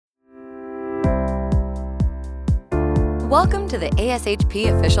Welcome to the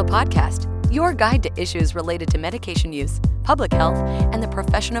ASHP Official Podcast, your guide to issues related to medication use, public health, and the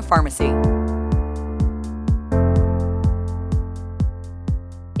profession of pharmacy.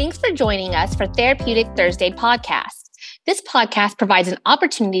 Thanks for joining us for Therapeutic Thursday podcast. This podcast provides an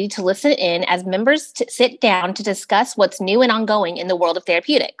opportunity to listen in as members sit down to discuss what's new and ongoing in the world of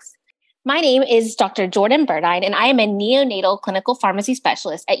therapeutics. My name is Dr. Jordan Burdine, and I am a neonatal clinical pharmacy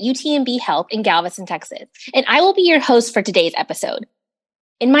specialist at UTMB Health in Galveston, Texas, and I will be your host for today's episode.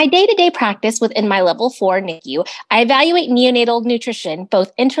 In my day-to-day practice within my Level 4 NICU, I evaluate neonatal nutrition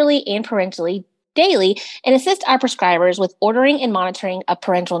both enterally and parentally daily and assist our prescribers with ordering and monitoring of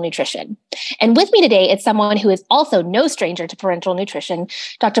parenteral nutrition. And with me today is someone who is also no stranger to parenteral nutrition,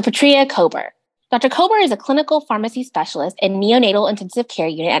 Dr. Patria Kober. Dr. Kober is a clinical pharmacy specialist in neonatal intensive care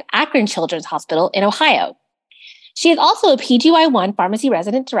unit at Akron Children's Hospital in Ohio. She is also a PGY1 pharmacy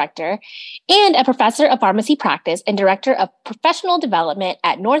resident director and a professor of pharmacy practice and director of professional development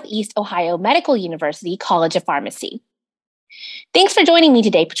at Northeast Ohio Medical University College of Pharmacy. Thanks for joining me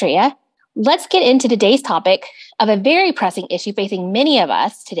today, Patria. Let's get into today's topic of a very pressing issue facing many of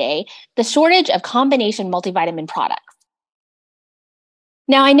us today, the shortage of combination multivitamin products.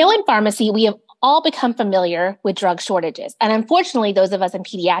 Now, I know in pharmacy, we have all become familiar with drug shortages. And unfortunately, those of us in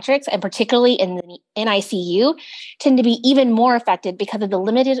pediatrics, and particularly in the NICU, tend to be even more affected because of the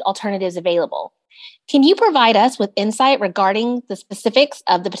limited alternatives available. Can you provide us with insight regarding the specifics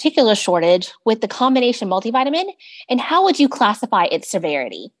of the particular shortage with the combination multivitamin, and how would you classify its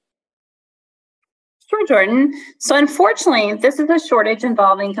severity? Sure, Jordan. So unfortunately, this is a shortage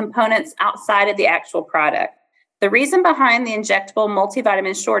involving components outside of the actual product. The reason behind the injectable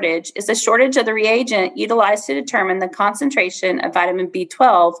multivitamin shortage is a shortage of the reagent utilized to determine the concentration of vitamin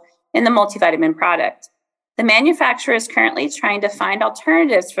B12 in the multivitamin product. The manufacturer is currently trying to find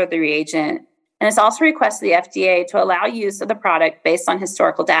alternatives for the reagent and has also requested the FDA to allow use of the product based on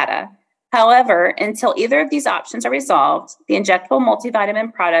historical data. However, until either of these options are resolved, the injectable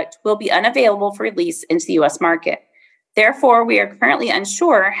multivitamin product will be unavailable for release into the U.S. market. Therefore, we are currently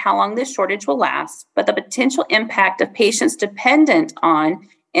unsure how long this shortage will last, but the potential impact of patients dependent on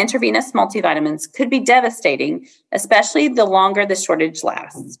intravenous multivitamins could be devastating, especially the longer the shortage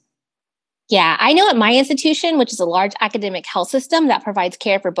lasts. Yeah, I know at my institution, which is a large academic health system that provides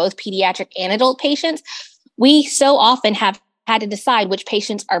care for both pediatric and adult patients, we so often have had to decide which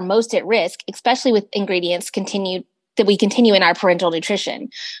patients are most at risk, especially with ingredients that we continue in our parenteral nutrition.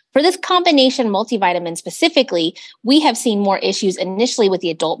 For this combination multivitamin specifically, we have seen more issues initially with the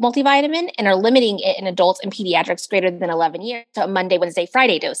adult multivitamin and are limiting it in adults and pediatrics greater than 11 years to Monday, Wednesday,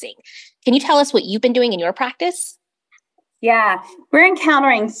 Friday dosing. Can you tell us what you've been doing in your practice? Yeah, we're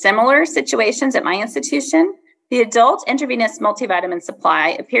encountering similar situations at my institution. The adult intravenous multivitamin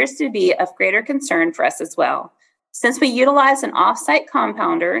supply appears to be of greater concern for us as well. Since we utilize an off-site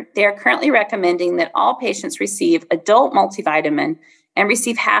compounder, they are currently recommending that all patients receive adult multivitamin and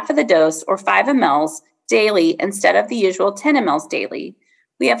receive half of the dose, or 5 mLs, daily instead of the usual 10 mLs daily.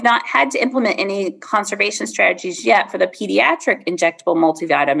 We have not had to implement any conservation strategies yet for the pediatric injectable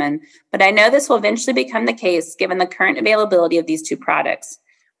multivitamin, but I know this will eventually become the case given the current availability of these two products.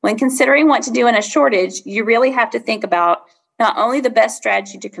 When considering what to do in a shortage, you really have to think about not only the best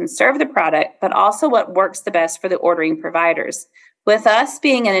strategy to conserve the product, but also what works the best for the ordering providers. With us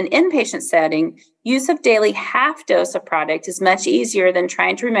being in an inpatient setting, use of daily half dose of product is much easier than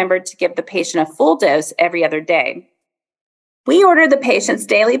trying to remember to give the patient a full dose every other day. We order the patient's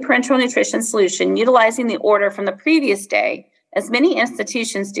daily parenteral nutrition solution utilizing the order from the previous day, as many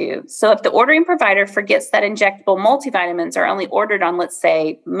institutions do. So if the ordering provider forgets that injectable multivitamins are only ordered on, let's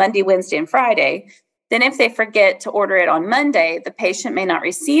say, Monday, Wednesday, and Friday, then if they forget to order it on Monday, the patient may not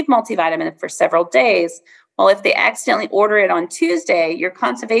receive multivitamin for several days. While if they accidentally order it on Tuesday, your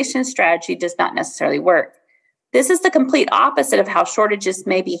conservation strategy does not necessarily work. This is the complete opposite of how shortages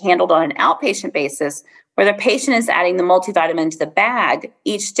may be handled on an outpatient basis, where the patient is adding the multivitamin to the bag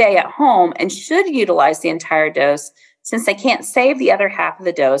each day at home and should utilize the entire dose since they can't save the other half of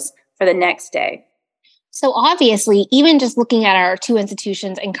the dose for the next day. So obviously, even just looking at our two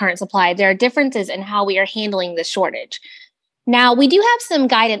institutions and current supply, there are differences in how we are handling this shortage. Now, we do have some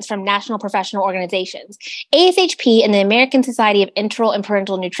guidance from national professional organizations. ASHP and the American Society of Enteral and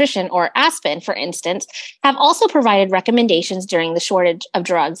Parental Nutrition, or ASPEN, for instance, have also provided recommendations during the shortage of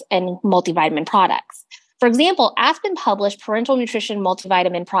drugs and multivitamin products. For example, ASPEN published parenteral nutrition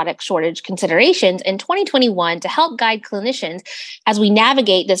multivitamin product shortage considerations in 2021 to help guide clinicians as we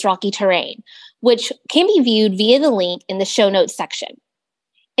navigate this rocky terrain, which can be viewed via the link in the show notes section.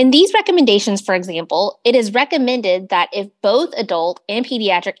 In these recommendations, for example, it is recommended that if both adult and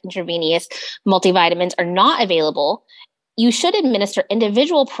pediatric intravenous multivitamins are not available, you should administer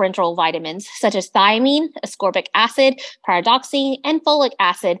individual parenteral vitamins such as thiamine, ascorbic acid, pyridoxine, and folic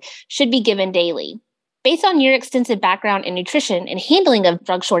acid should be given daily. Based on your extensive background in nutrition and handling of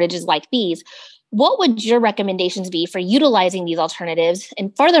drug shortages like these, what would your recommendations be for utilizing these alternatives?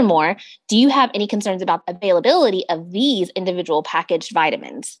 And furthermore, do you have any concerns about availability of these individual packaged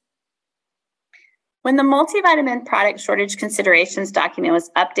vitamins? When the multivitamin product shortage considerations document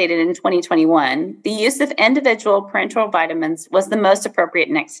was updated in 2021, the use of individual parenteral vitamins was the most appropriate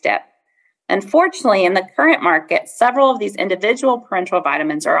next step. Unfortunately, in the current market, several of these individual parenteral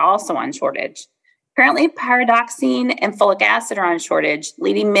vitamins are also on shortage. Currently, pyridoxine and folic acid are on shortage,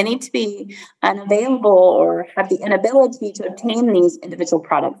 leading many to be unavailable or have the inability to obtain these individual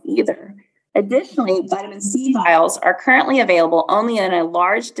products either. Additionally, vitamin C vials are currently available only in a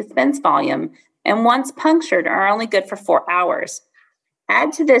large dispense volume, and once punctured are only good for 4 hours.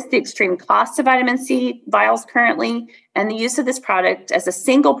 Add to this the extreme cost of vitamin C vials currently, and the use of this product as a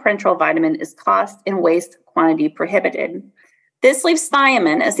single parenteral vitamin is cost and waste quantity prohibited. This leaves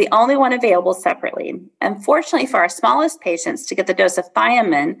thiamine as the only one available separately. Unfortunately, for our smallest patients to get the dose of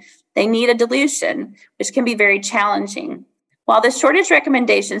thiamine, they need a dilution, which can be very challenging. While the shortage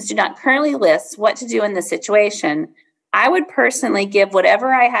recommendations do not currently list what to do in this situation, I would personally give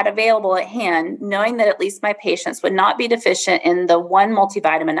whatever I had available at hand, knowing that at least my patients would not be deficient in the one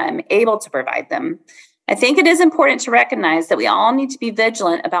multivitamin I'm able to provide them. I think it is important to recognize that we all need to be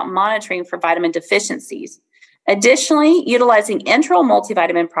vigilant about monitoring for vitamin deficiencies. Additionally, utilizing enteral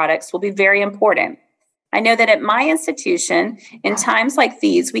multivitamin products will be very important. I know that at my institution, in times like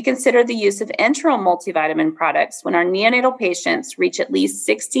these, we consider the use of enteral multivitamin products when our neonatal patients reach at least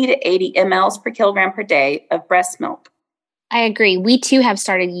 60 to 80 mLs per kilogram per day of breast milk. I agree. We too have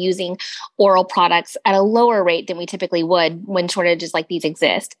started using oral products at a lower rate than we typically would when shortages like these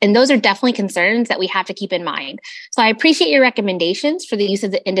exist. And those are definitely concerns that we have to keep in mind. So I appreciate your recommendations for the use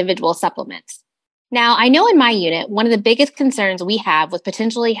of the individual supplements. Now, I know in my unit, one of the biggest concerns we have with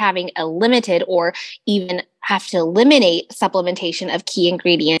potentially having a limited or even have to eliminate supplementation of key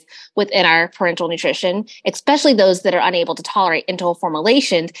ingredients within our parenteral nutrition, especially those that are unable to tolerate enteral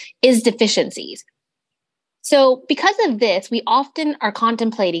formulations, is deficiencies. So because of this, we often are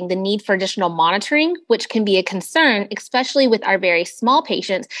contemplating the need for additional monitoring, which can be a concern, especially with our very small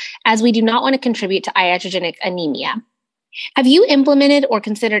patients, as we do not want to contribute to iatrogenic anemia. Have you implemented or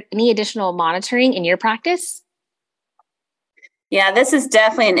considered any additional monitoring in your practice? Yeah, this is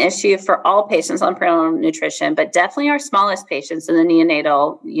definitely an issue for all patients on parenteral nutrition, but definitely our smallest patients in the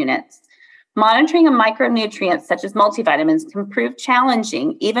neonatal units. Monitoring of micronutrients such as multivitamins can prove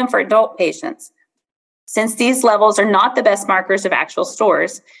challenging even for adult patients, since these levels are not the best markers of actual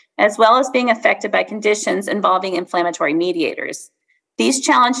stores, as well as being affected by conditions involving inflammatory mediators. These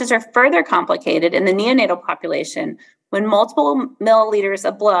challenges are further complicated in the neonatal population when multiple milliliters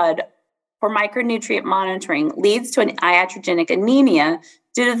of blood for micronutrient monitoring leads to an iatrogenic anemia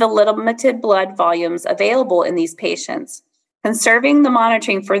due to the limited blood volumes available in these patients. Conserving the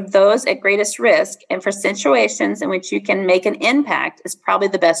monitoring for those at greatest risk and for situations in which you can make an impact is probably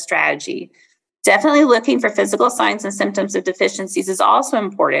the best strategy. Definitely looking for physical signs and symptoms of deficiencies is also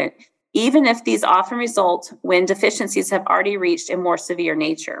important, even if these often result when deficiencies have already reached a more severe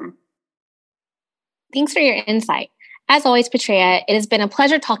nature. Thanks for your insight. As always, Petrea, it has been a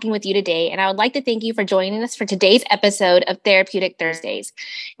pleasure talking with you today, and I would like to thank you for joining us for today's episode of Therapeutic Thursdays.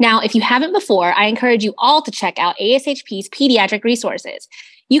 Now, if you haven't before, I encourage you all to check out ASHP's pediatric resources.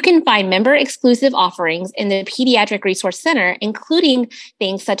 You can find member-exclusive offerings in the Pediatric Resource Center, including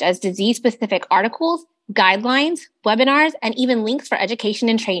things such as disease-specific articles, guidelines, webinars, and even links for education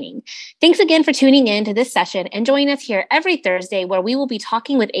and training. Thanks again for tuning in to this session and join us here every Thursday where we will be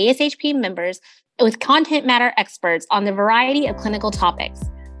talking with ASHP members with content matter experts on the variety of clinical topics.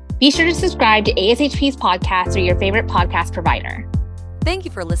 Be sure to subscribe to ASHP's podcast or your favorite podcast provider. Thank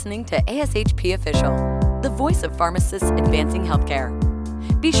you for listening to ASHP Official, the voice of pharmacists advancing healthcare.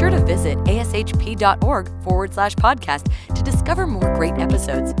 Be sure to visit ashp.org/podcast to discover more great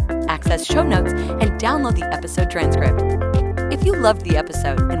episodes, access show notes, and download the episode transcript. If you loved the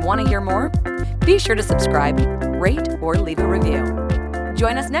episode and want to hear more, be sure to subscribe, rate, or leave a review.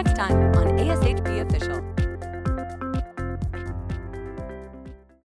 Join us next time on ASHP Official.